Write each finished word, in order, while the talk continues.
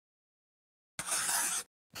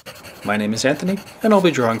My name is Anthony, and I'll be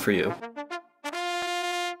drawing for you.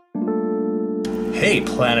 Hey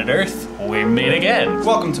planet Earth, we meet again!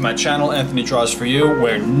 Welcome to my channel, Anthony Draws For You,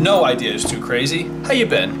 where no idea is too crazy. How you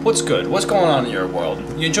been? What's good? What's going on in your world?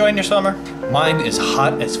 You enjoying your summer? Mine is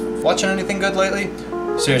hot as... Watching anything good lately?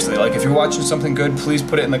 Seriously, like if you're watching something good, please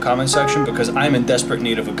put it in the comment section because I'm in desperate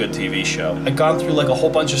need of a good TV show. I've gone through like a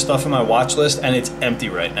whole bunch of stuff in my watch list and it's empty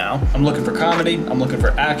right now. I'm looking for comedy, I'm looking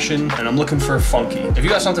for action, and I'm looking for funky. If you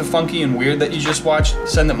got something funky and weird that you just watched,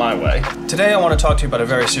 send it my way. Today I want to talk to you about a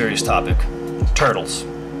very serious topic. Turtles.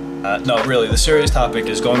 No, really, the serious topic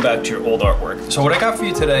is going back to your old artwork. So what I got for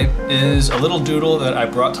you today is a little doodle that I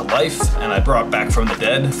brought to life and I brought back from the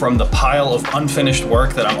dead, from the pile of unfinished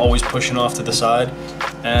work that I'm always pushing off to the side.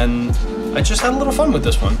 And I just had a little fun with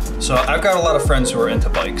this one. So I've got a lot of friends who are into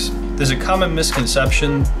bikes. There's a common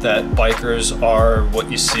misconception that bikers are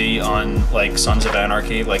what you see on like Sons of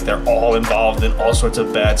Anarchy, like they're all involved in all sorts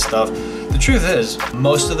of bad stuff. The truth is,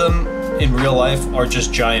 most of them in real life are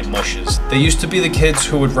just giant mushes. They used to be the kids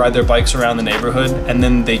who would ride their bikes around the neighborhood and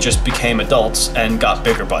then they just became adults and got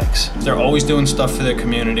bigger bikes. They're always doing stuff for their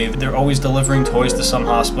community, they're always delivering toys to some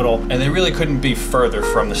hospital, and they really couldn't be further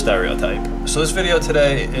from the stereotype. So this video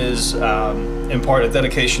today is in part a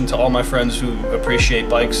dedication to all my friends who appreciate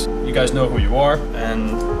bikes. You guys know who you are,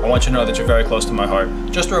 and I want you to know that you're very close to my heart.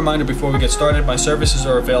 Just a reminder before we get started, my services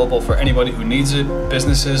are available for anybody who needs it,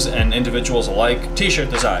 businesses and individuals alike. T-shirt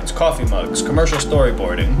designs, coffee mugs, commercial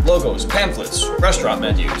storyboarding, logos, pamphlets, restaurant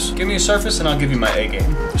menus. Give me a surface and I'll give you my A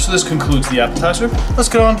game. So this concludes the appetizer. Let's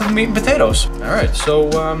get on to the meat and potatoes. All right, so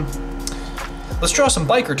let's draw some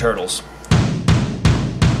biker turtles.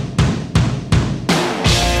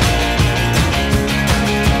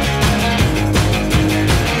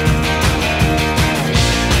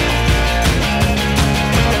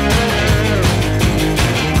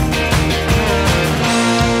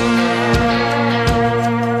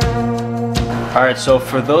 Alright, so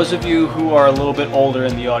for those of you who are a little bit older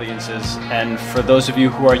in the audiences, and for those of you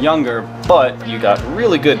who are younger, but you got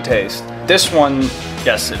really good taste, this one,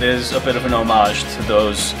 yes, it is a bit of an homage to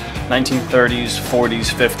those 1930s,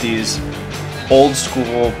 40s, 50s, old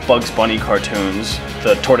school Bugs Bunny cartoons,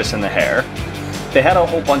 the tortoise and the hare. They had a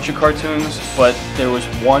whole bunch of cartoons, but there was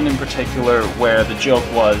one in particular where the joke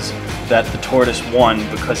was that the tortoise won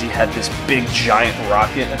because he had this big giant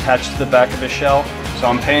rocket attached to the back of his shell. So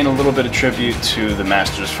I'm paying a little bit of tribute to the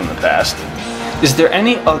masters from the past. Is there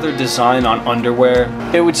any other design on underwear?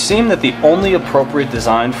 It would seem that the only appropriate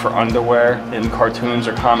design for underwear in cartoons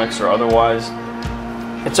or comics or otherwise,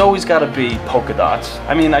 it's always got to be polka dots.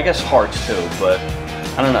 I mean, I guess hearts too, but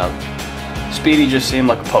I don't know. Speedy just seemed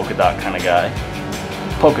like a polka dot kind of guy.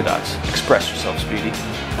 Polka dots. Express yourself, Speedy.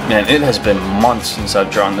 Man, it has been months since I've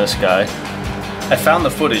drawn this guy. I found the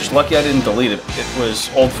footage. Lucky I didn't delete it. It was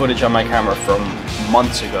old footage on my camera from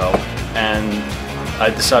months ago, and I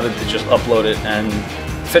decided to just upload it and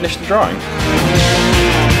finish the drawing.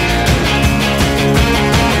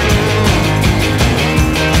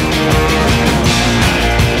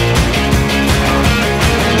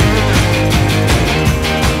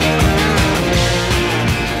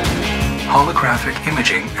 Holographic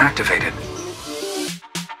imaging activated.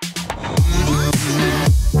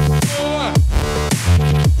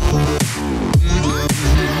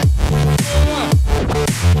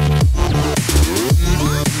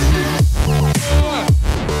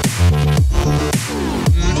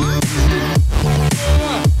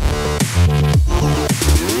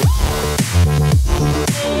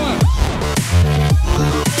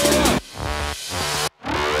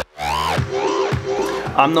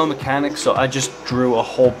 I'm no mechanic, so I just drew a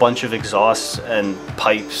whole bunch of exhausts and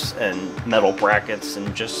pipes and metal brackets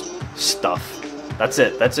and just stuff. That's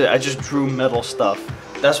it. That's it. I just drew metal stuff.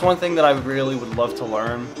 That's one thing that I really would love to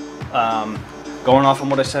learn. Going off on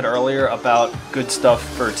what I said earlier about good stuff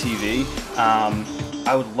for TV,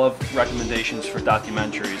 I would love recommendations for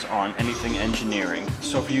documentaries on anything engineering.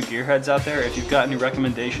 So for you gearheads out there, if you've got any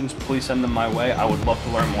recommendations, please send them my way. I would love to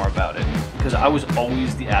learn more about it. Because I was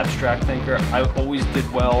always the abstract thinker. I always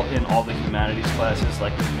did well in all the humanities classes,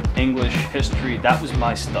 like English, history, that was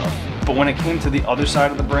my stuff. But when it came to the other side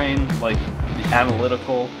of the brain, like the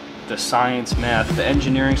analytical, the science, math, the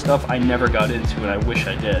engineering stuff, I never got into, and I wish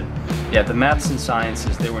I did. Yeah, the maths and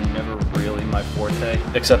sciences, they were never really my forte,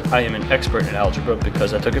 except I am an expert in algebra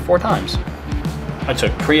because I took it 4 times. I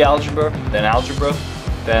took pre-algebra, then algebra,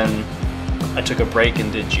 then I took a break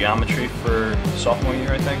and did geometry for sophomore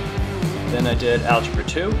year, I think. Then I did algebra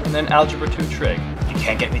 2, and then algebra 2 trig. You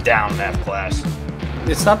can't get me down, math class.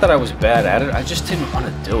 It's not that I was bad at it, I just didn't want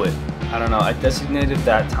to do it. I don't know, I designated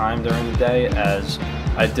that time during the day as,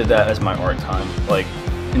 I did that as my art time. Like,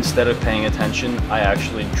 instead of paying attention, I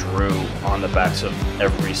actually drew on the backs of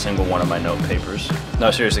every single one of my note papers.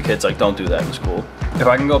 No, seriously kids, like don't do that in school. If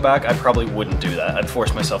I can go back, I probably wouldn't do that. I'd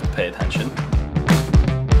force myself to pay attention.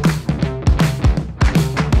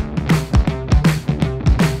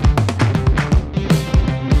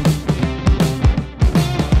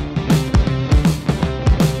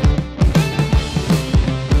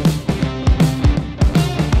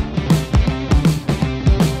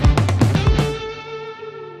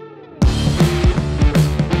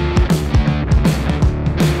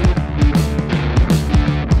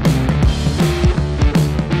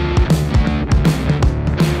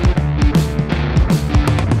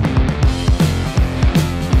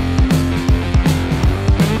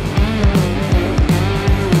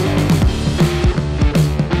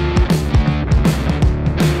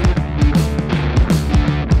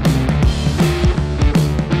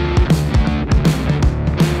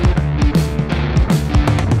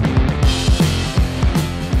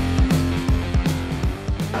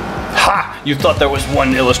 You thought there was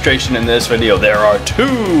one illustration in this video, there are two!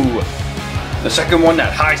 The second one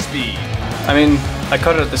at high speed. I mean, I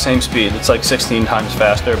cut it at the same speed, it's like 16 times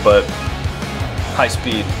faster, but high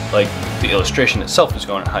speed, like the illustration itself is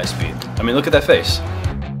going at high speed. I mean, look at that face.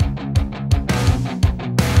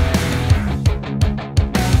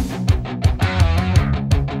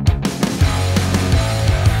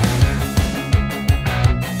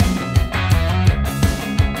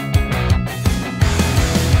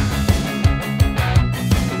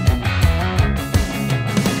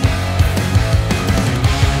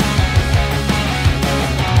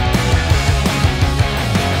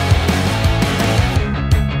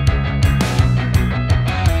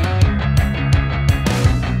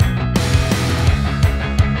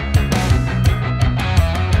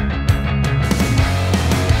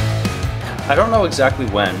 I don't know exactly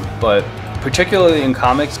when, but particularly in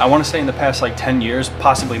comics, I want to say in the past like 10 years,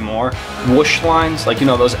 possibly more, whoosh lines, like you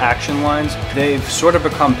know those action lines, they've sort of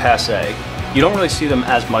become passé. You don't really see them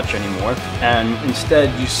as much anymore, and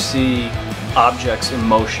instead you see objects in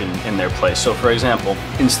motion in their place. So for example,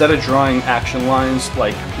 instead of drawing action lines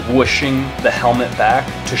like whooshing the helmet back,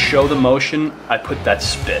 to show the motion, I put that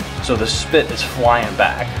spit. So the spit is flying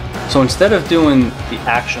back. So instead of doing the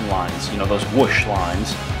action lines, you know, those whoosh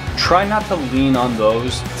lines, try not to lean on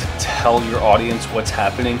those to tell your audience what's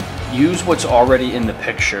happening. Use what's already in the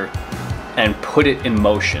picture and put it in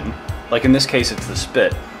motion. Like in this case, it's the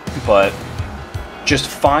spit, but just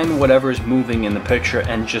find whatever is moving in the picture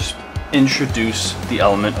and just introduce the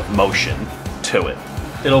element of motion to it.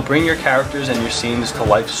 It'll bring your characters and your scenes to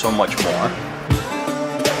life so much more.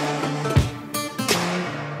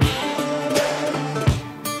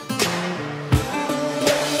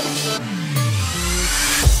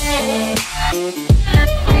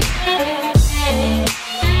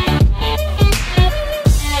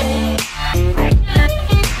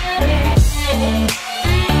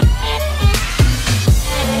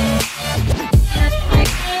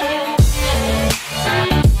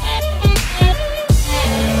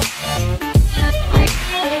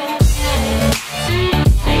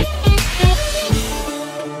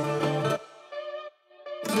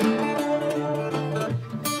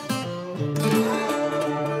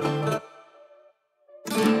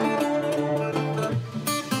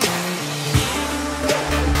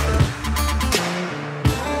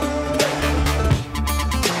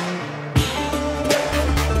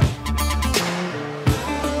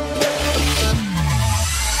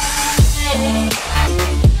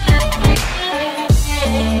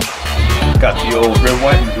 Got the old red,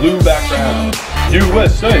 white, and blue background.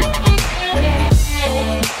 USA!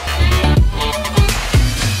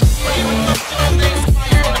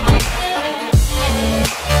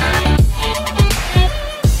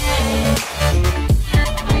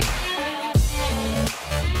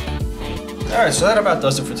 Alright, so that about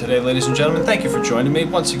does it for today, ladies and gentlemen. Thank you for joining me.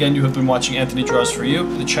 Once again, you have been watching Anthony Draws For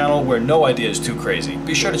You, the channel where no idea is too crazy.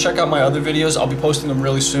 Be sure to check out my other videos. I'll be posting them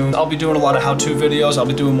really soon. I'll be doing a lot of how-to videos. I'll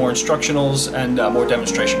be doing more instructionals and more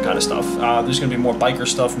demonstration kind of stuff. There's going to be more biker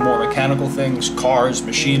stuff, more mechanical things, cars,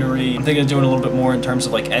 machinery. I'm thinking of doing a little bit more in terms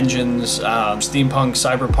of like engines, steampunk,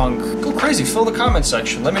 cyberpunk. Go crazy, fill the comment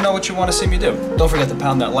section. Let me know what you want to see me do. Don't forget to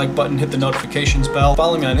pound that like button, hit the notifications bell.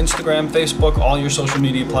 Follow me on Instagram, Facebook, all your social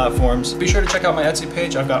media platforms. Be sure to check out my Etsy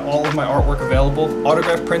page. I've got all of my artwork available.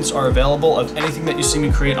 Autograph prints are available of anything that you see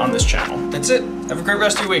me create on this channel. That's it. Have a great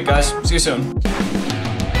rest of your week, guys. See you soon.